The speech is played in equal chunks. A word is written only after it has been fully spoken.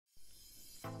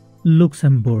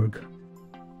Luxembourg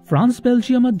France,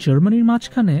 Belgium আর জার্মানির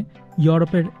মাঝখানে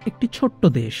ইউরোপের একটি ছোট্ট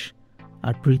দেশ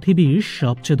আর পৃথিবীর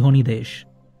সবচেয়ে ধনী দেশ।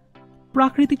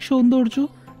 প্রাকৃতিক সৌন্দর্য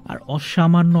আর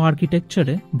অসামান্য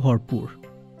আর্কিটেকচারে ভরপুর।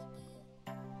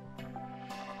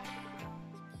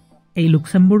 এই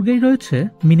লুক্সেমবুর্গেই রয়েছে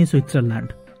মিনি সুইজারল্যান্ড,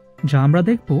 যা আমরা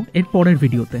দেখব এর পরের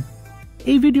ভিডিওতে।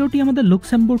 এই ভিডিওটি আমাদের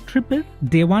লুক্সেমবুর্গ ট্রিপের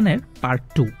ডে 1 এর পার্ট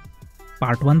 2।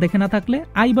 পার্ট 1 দেখে না থাকলে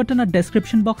আই বাটন আর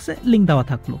ডেসক্রিপশন বক্সে লিঙ্ক দেওয়া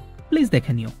থাকলো, প্লিজ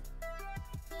দেখে নিও।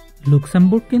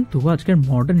 লুক্সেমবুর্গ কিন্তু আজকের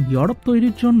মডার্ন ইউরোপ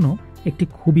তৈরির জন্য একটি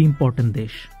খুবই ইম্পর্টেন্ট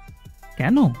দেশ।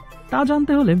 কেন তা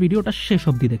জানতে হলে ভিডিওটা শেষ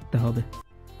অবধি দেখতে হবে।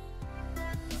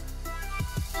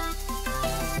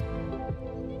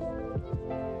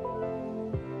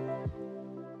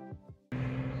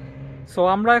 সো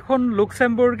আমরা এখন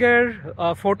লুক্সেমবুর্গের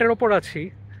ফোর্টের ওপর আছি,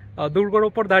 দুর্গের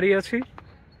ওপর দাঁড়িয়ে আছি।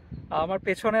 আমার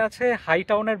পেছনে আছে হাই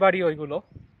টাউনের বাড়ি, ওইগুলো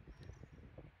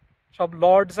সব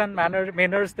লর্ডস অ্যান্ড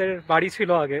ম্যানার্সদের বাড়ি ছিল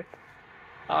আগে।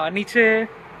 নিচে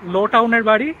লো টাউনের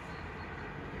বাড়ি,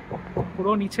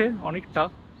 পুরো নিচে অনেকটা।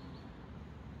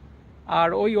 আর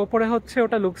ওই ওপরে হচ্ছে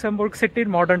ওটা লুক্সেমবুর্গ সিটির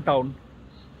মডার্ন টাউন।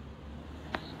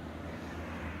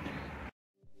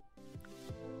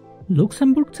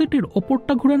 লুক্সেমবুর্গ সিটির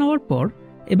ওপরটা ঘুরে নেওয়ার পর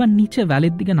এবার নিচে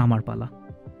ভ্যালির দিকে নামার পালা।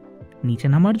 নিচে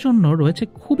নামার জন্য রয়েছে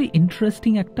খুবই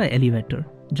ইন্টারেস্টিং একটা এলিভেটর,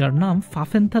 যার নাম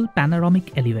ফাফেনথাল প্যানোরামিক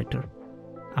এলিভেটর।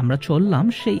 আমরা চললাম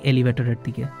সেই এলিভেটরের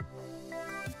দিকে।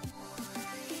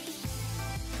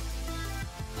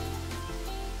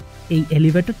 এই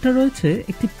এলিভেটরটা রয়েছে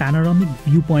একটি প্যানোরামিক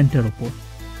ভিউ পয়েন্টের ওপর,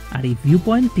 আর এই ভিউ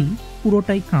পয়েন্টটি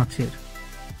পুরোটাই কাঁচের।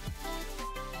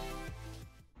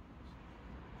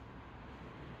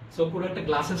 সো পুরো একটা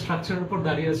গ্লাসের স্ট্রাকচারের উপর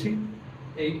দাঁড়িয়ে আছি।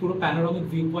 এই পুরো প্যানোরামিক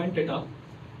ভিউ পয়েন্ট এটা।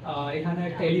 এখানে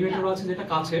একটা এলিভেটর আছে যেটা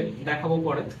কাছের, দেখাবো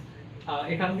পরে।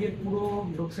 এখান দিয়ে পুরো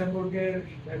লুক্সেমবুর্গের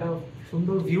একটা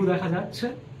সুন্দর ভিউ দেখা যাচ্ছে।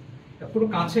 পুরো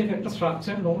কাছের একটা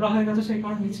স্ট্রাকচার, নোংরা হয়ে গেছে সেই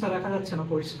কারণে নিচটা দেখা যাচ্ছে না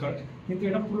পরিষ্কার, কিন্তু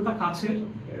এটা পুরোটা কাছের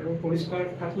এবং পরিষ্কার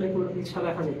থাকলে পুরো নিচটা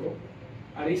দেখা যেত।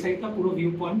 আর এই সাইডটা পুরো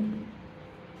ভিউ পয়েন্ট।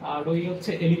 আর ওই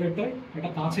হচ্ছে এলিভেটর, এটা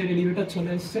কাছের এলিভেটর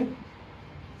চলে এসছে।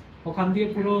 ওখান দিয়ে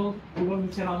পুরো পুরো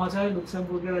নিচে নামা যায়।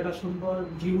 লুক্সেমবুর্গের একটা সুন্দর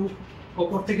ভিউ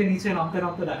ওপর থেকে নিচে নামতে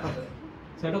নামতে দেখা যায়।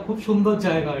 সেটা খুব সুন্দর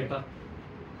জায়গা এটা।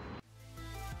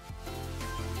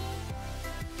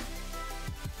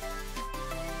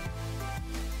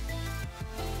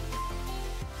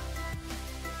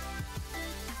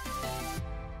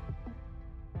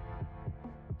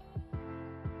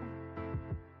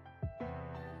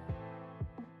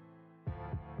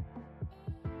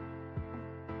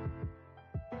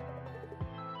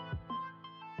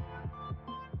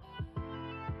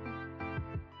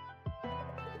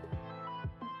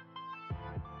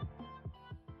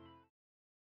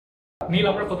 নীল,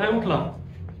 আমরা কোথায় উঠলাম?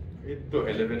 এই তো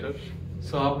এলিভেটর।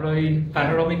 সো আমরা এই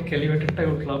প্যানোরামিক এলিভেটরটাই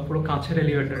উঠলাম, পুরো কাঁচের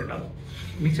এলিভেটর এটা।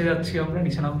 নিচে যাচ্ছি আমরা,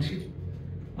 নিচে নামছি।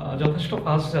 যথেষ্ট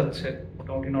ফাস্ট যাচ্ছে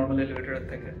মোটামুটি নর্মাল এলিভেটরের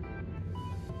থেকে।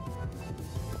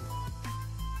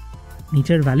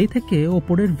 নিচের ভ্যালি থেকে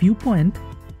ওপরের ভিউ পয়েন্ট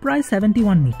প্রায়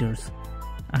 71 মিটার্স,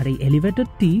 আর এই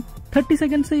এলিভেটরটি 30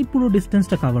 সেকেন্ডসে এই পুরো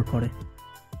ডিস্টেন্সটা কভার করে।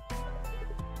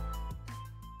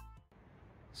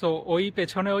 সো ওই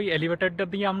পেছনে ওই এলিভেটরটা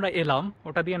দিয়ে আমরা এলাম,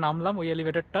 ওটা দিয়ে নামলাম। ওই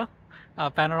এলিভেটরটা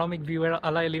প্যানোরামিক ভিউয়ের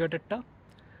আলা এলিভেটরটা।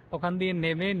 ওখান দিয়ে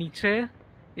নেমে নিচে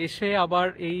এসে আবার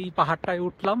এই পাহাড়টায়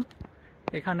উঠলাম।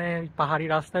 এখানে পাহাড়ি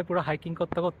রাস্তায় পুরো হাইকিং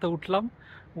করতে করতে উঠলাম।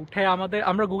 উঠে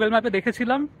আমরা গুগল ম্যাপে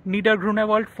দেখেছিলাম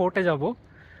নিডারগ্রুনেওয়াল্ড ফোর্টে যাব।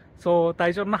 সো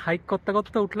তাই জন্য হাইক করতে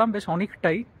করতে উঠলাম বেশ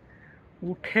অনেকটাই।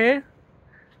 উঠে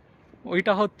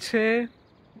ওইটা হচ্ছে,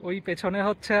 ওই পেছনে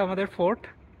হচ্ছে আমাদের ফোর্ট।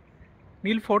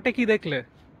 নীল, ফোর্টে কি দেখলে?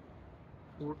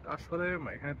 ফোর্ট আসলে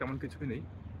এখানে তেমন কিছুই নেই,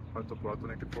 হয়তো পুরাতন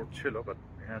একটা ফোর্ট ছিল, বাট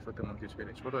এখানে আসলে তেমন কিছুই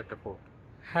নেই, ছোট একটা ফোর্ট।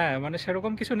 হ্যাঁ, মানে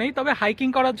সেরকম কিছু নেই, তবে হাইকিং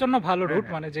করার জন্য ভালো রুট।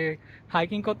 মানে যে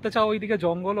হাইকিং করতে চাও ওইদিকে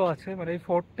জঙ্গলও আছে, মানে এই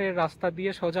ফোর্টের রাস্তা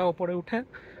দিয়ে সোজা ওপরে উঠে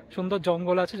সুন্দর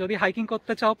জঙ্গল আছে। যদি হাইকিং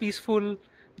করতে চাও, পিসফুল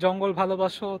জঙ্গল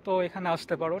ভালোবাসো, তো এখানে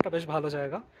আসতে পারো, এটা বেশ ভালো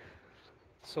জায়গা।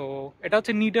 সো এটা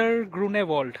হচ্ছে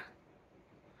নিডারগ্রুনেওয়াল্ড।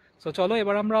 সো চলো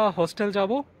এবার আমরা হোস্টেল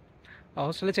যাব,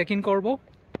 হোস্টেলে চেক ইন করবো,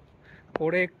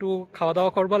 করে একটু খাওয়া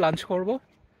দাওয়া করবো, লাঞ্চ করব,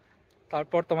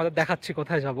 তারপর তোমাদের দেখাচ্ছি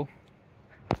কোথায় যাব।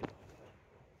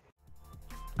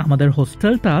 আমাদের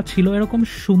হোস্টেলটা ছিল এরকম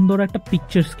সুন্দর একটা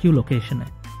পিকচার্স কিউ লোকেশনে।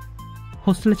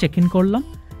 হোস্টেলে চেক ইন করলাম,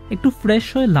 একটু ফ্রেশ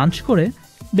হয়ে লাঞ্চ করে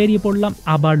বেরিয়ে পড়লাম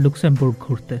আবার লুক্সেমবুর্গ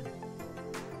ঘুরতে।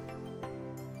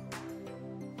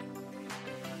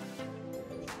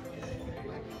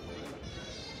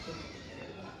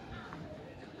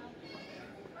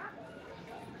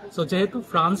 সো যেহেতু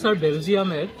ফ্রান্স আর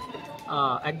বেলজিয়ামের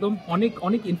একদম অনেক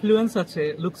অনেক ইনফ্লুয়েন্স আছে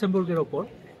লুক্সেমবুর্গের ওপর,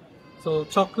 সো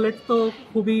চকলেট তো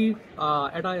খুবই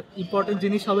একটা ইম্পর্টেন্ট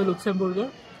জিনিস হবে লুক্সেমবুর্গের।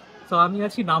 তো আমি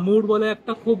আছি নামুর বলে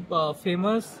একটা খুব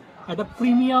ফেমাস একটা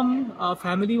প্রিমিয়াম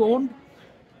ফ্যামিলি ওন্ড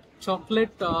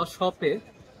চকলেট শপে,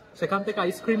 সেখান থেকে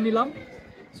আইসক্রিম নিলাম।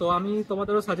 সো আমি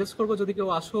তোমাদেরও সাজেস্ট করবো যদি কেউ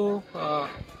আসো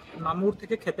নামুর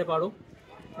থেকে খেতে পারো,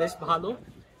 বেশ ভালো।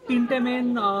 3টে মেন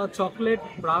চকলেট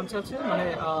ব্রাঞ্চ আছে, মানে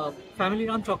ফ্যামিলি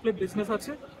রান চকলেট বিজনেস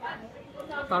আছে,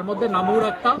 তার মধ্যে নামুর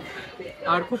একটা,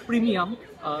 আর খুব প্রিমিয়াম।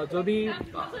 যদি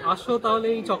আসো তাহলে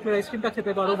এই চকলেট আইসক্রিমটা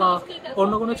খেতে পারো, বা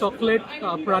অন্য কোনো চকলেট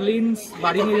প্রালিনস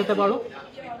বাড়ি নিয়ে যেতে পারো।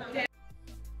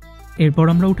 এরপর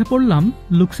আমরা উঠে পড়লাম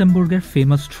লুক্সেমবুর্গের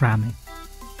ফেমাস ট্রামে।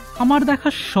 আমার দেখা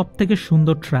সব থেকে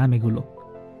সুন্দর ট্রাম এগুলো।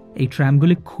 এই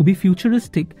ট্রামগুলি খুবই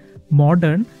ফিউচারিস্টিক,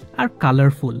 মডার্ন আর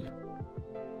কালারফুল।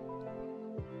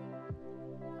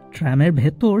 ট্রামের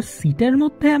ভেতর সিটের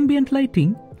মধ্যে অ্যাম্বিয়েন্ট লাইটিং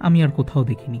আমি আর কোথাও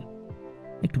দেখিনি।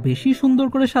 একটু বেশি সুন্দর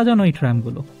করে সাজানো এই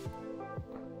ট্রামগুলো।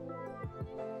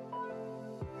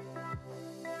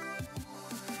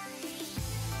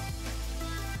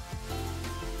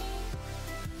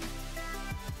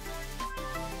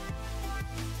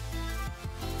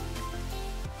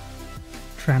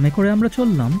 ট্রামে করে আমরা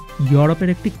চললাম ইউরোপের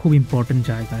একটি খুব ইম্পর্টেন্ট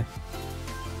জায়গায়।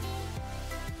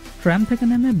 ট্রাম থেকে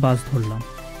নেমে বাস ধরলাম,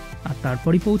 আর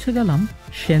তারপরই পৌঁছে গেলাম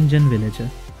শেনজেন ভিলেজে।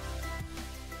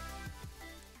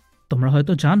 তোমরা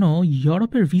হয়তো জানো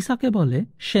ইউরোপের ভিসাকে বলে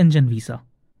শেনজেন ভিসা,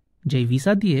 যেই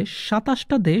ভিসা দিয়ে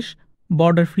 27টা দেশ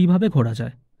বর্ডার ফ্রিভাবে ঘোরা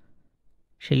যায়।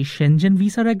 সেই শেনজেন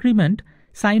ভিসার এগ্রিমেন্ট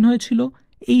সাইন হয়েছিল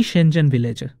এই শেনজেন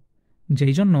ভিলেজে,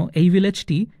 যেই জন্য এই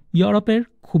ভিলেজটি ইউরোপের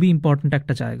খুবই ইম্পর্ট্যান্ট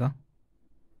একটা জায়গা।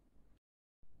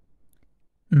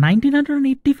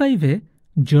 1985-এ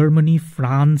জার্মানি,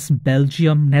 ফ্রান্স,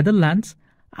 বেলজিয়াম, নেদারল্যান্ডস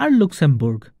আর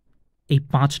লুক্সেমবুর্গ এই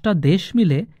 5টা দেশ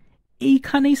মিলে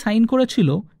এইখানেই সাইন করেছিল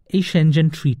এই শেনজেন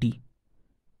ট্রিটি,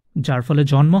 যার ফলে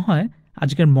জন্ম হয়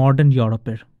আজকের মডার্ন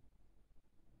ইউরোপের।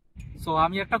 সো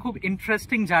আমি একটা খুব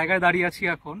ইন্টারেস্টিং জায়গায় দাঁড়িয়ে আছি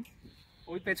এখন।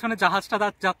 ওই পেছনে জাহাজটা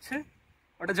যাচ্ছে,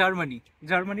 ওটা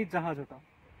জার্মানির জাহাজ ওটা।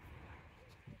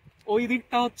 ওই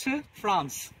দিকটা হচ্ছে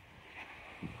ফ্রান্স,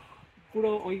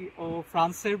 পুরো ওই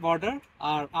ফ্রান্সের বর্ডার।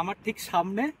 আর আমার ঠিক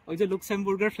সামনে ওই যে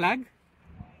লুক্সেমবুর্গের ফ্ল্যাগ।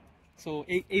 সো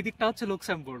এই দিকটা হচ্ছে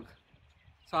লুক্সেমবুর্গ।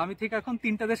 সো আমি ঠিক এখন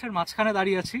 3টে দেশের মাঝখানে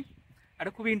দাঁড়িয়ে আছি।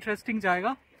 একটা খুবই ইন্টারেস্টিং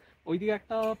জায়গা। ওইদিকে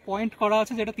একটা পয়েন্ট করা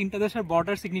আছে যেটা 3টে দেশের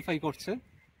বর্ডার সিগনিফাই করছে।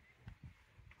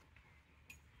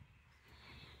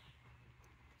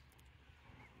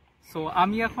 সো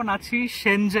আমি এখন আছি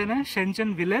শেনজেন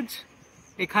ভিলেজ।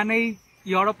 এখানেই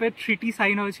ইউরোপের ট্রিটি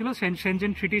সাইন হয়েছিল,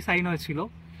 শেনজেন ট্রিটি সাইন হয়েছিল।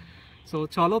 সো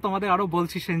চলো তোমাদের আরো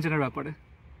বলছি শেনজেনের ব্যাপারে।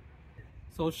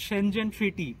 সো শেনজেন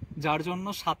ট্রিটি, যার জন্য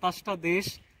 27টা দেশ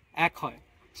এক হয়।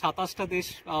 27টা দেশ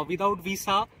উইদাউট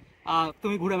ভিসা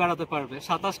তুমি ঘুরে বেড়াতে পারবে।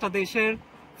 27টা দেশের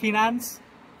ফিনান্স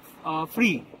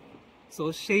ফ্রি। সো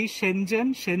সেই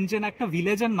শেনজেন একটা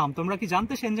ভিলেজের নাম। তোমরা কি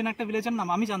জানতে শেনজেন একটা ভিলেজের নাম?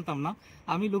 আমি জানতাম না,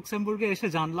 আমি লুক্সেমবুর্গে এসে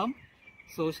জানলাম।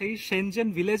 সো সেই শেনজেন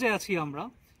ভিলেজে আছি আমরা।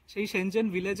 সেই শেনজেন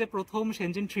ভিলেজে প্রথম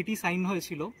শেনজেন ট্রিটি সাইন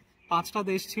হয়েছিল, 5টা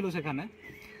দেশ ছিল সেখানে।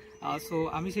 সো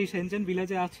আমি সেই শেনজেন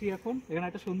ভিলেজে আছি এখন। এখানে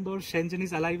একটা সুন্দর শেনজেন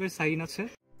ইজ অ্যালাইভের সাইন আছে।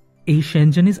 এই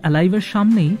শেনজেন ইজ অ্যালাইভের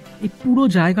সামনেই এই পুরো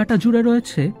জায়গাটা জুড়ে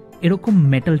রয়েছে এরকম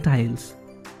মেটাল টাইলস,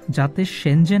 যাতে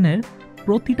শেনজেনের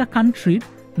প্রতিটা কান্ট্রির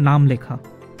নাম লেখা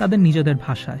তাদের নিজেদের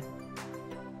ভাষায়।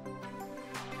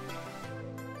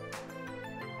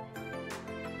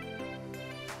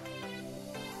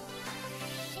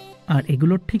 আর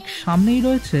এগুলোর ঠিক সামনেই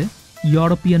রয়েছে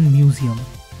ইউরোপিয়ান মিউজিয়াম,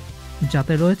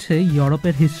 যাতে রয়েছে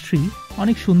ইউরোপের হিস্ট্রি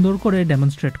অনেক সুন্দর করে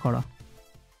ডেমনস্ট্রেট করা।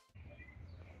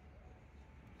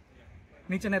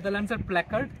 নিচে নেদারল্যান্ডসের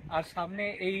প্ল্যাকার্ড, আর সামনে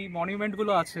এই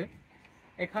মনিউমেন্টগুলো আছে।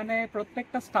 এখানে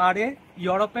প্রত্যেকটা স্টারে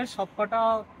ইউরোপের সবকটা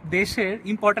দেশের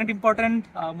ইম্পর্টেন্ট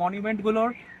মনিউমেন্টগুলোর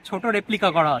ছোট রেপ্লিকা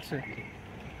করা আছে।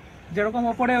 যেরকম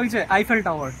ওপরে ওই যে আইফেল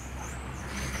টাওয়ার,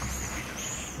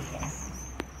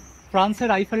 ফ্রান্সের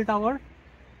আইফেল টাওয়ার।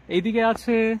 এইদিকে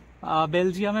আছে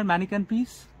বেলজিয়ামের ম্যানিকেন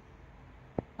পিস,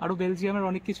 আরো বেলজিয়ামের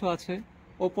অনেক কিছু আছে।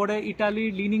 ওপরে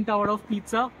ইটালির lining tower of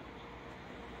pizza.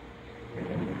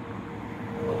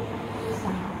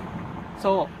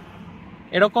 So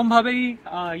এরকম ভাবেই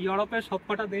ইউরোপের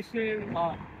সবকটা দেশের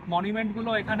মনিউমেন্টগুলো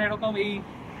এখানে এরকম এই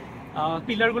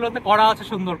পিলারগুলোতে করা আছে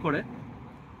সুন্দর করে।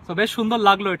 তো বেশ সুন্দর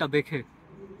লাগলো এটা দেখে।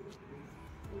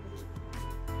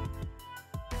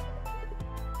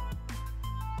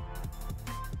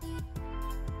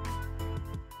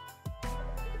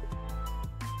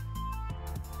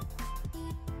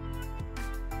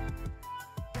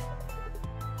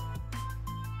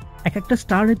 এক একটা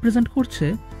স্টার রিপ্রেজেন্ট করছে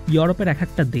ইউরোপের এক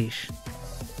একটা দেশ।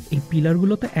 এই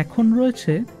পিলারগুলোতে এখন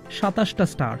রয়েছে 27টা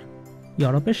স্টার,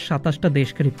 ইউরোপের 27টা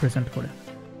দেশকে রিপ্রেজেন্ট করে।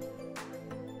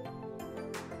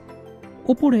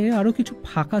 ওপরে আরও কিছু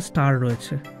ফাঁকা স্টার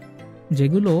রয়েছে,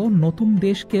 যেগুলো নতুন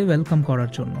দেশকে ওয়েলকাম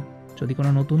করার জন্য। যদি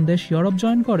কোনো নতুন দেশ ইউরোপ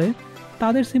জয়েন করে,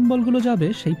 তাদের সিম্বলগুলো যাবে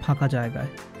সেই ফাঁকা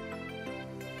জায়গায়।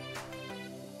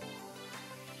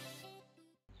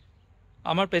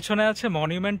 আমার পেছনে আছে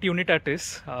monument ইউনিটাটিস,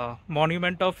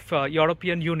 monument of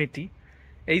European unity.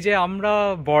 এই যে আমরা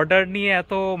বর্ডার নিয়ে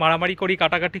এত মারামারি করি,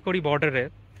 কাটাকাটি করি বর্ডারে,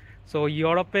 সো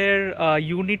ইউরোপের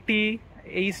ইউনিটি,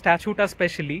 এই স্ট্যাচুটা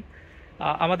স্পেশালি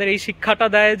আমাদের এই শিক্ষাটা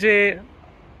দেয় যে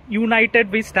United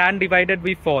we stand, divided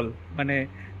we fall. মানে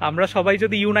আমরা সবাই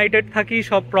যদি ইউনাইটেড থাকি,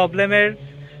 সব প্রবলেমের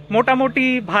মোটামুটি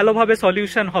ভালোভাবে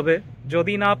সলিউশন হবে।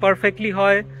 যদি না পারফেক্টলি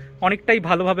হয়, অনেকটাই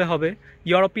ভালোভাবে হবে।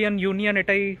 ইউরোপিয়ান ইউনিয়ন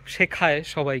এটাই শেখায়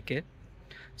সবাইকে।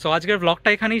 সো আজকের ব্লগটা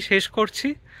এখানেই শেষ করছি।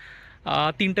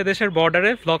 3টে দেশের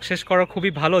বর্ডারে ব্লগ শেষ করার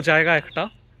খুবই ভালো জায়গা একটা।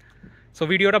 সো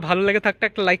ভিডিওটা ভালো লেগে থাকতে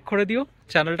একটা লাইক করে দিও,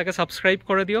 চ্যানেলটাকে সাবস্ক্রাইব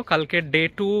করে দিও। কালকে ডে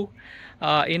 2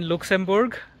 ইন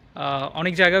লুক্সেমবুর্গ,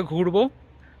 অনেক জায়গায় ঘুরবো,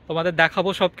 তোমাদের দেখাবো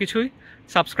সব কিছুই।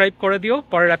 সাবস্ক্রাইব করে দিও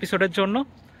পরের এপিসোডের জন্য।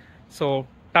 So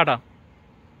tata.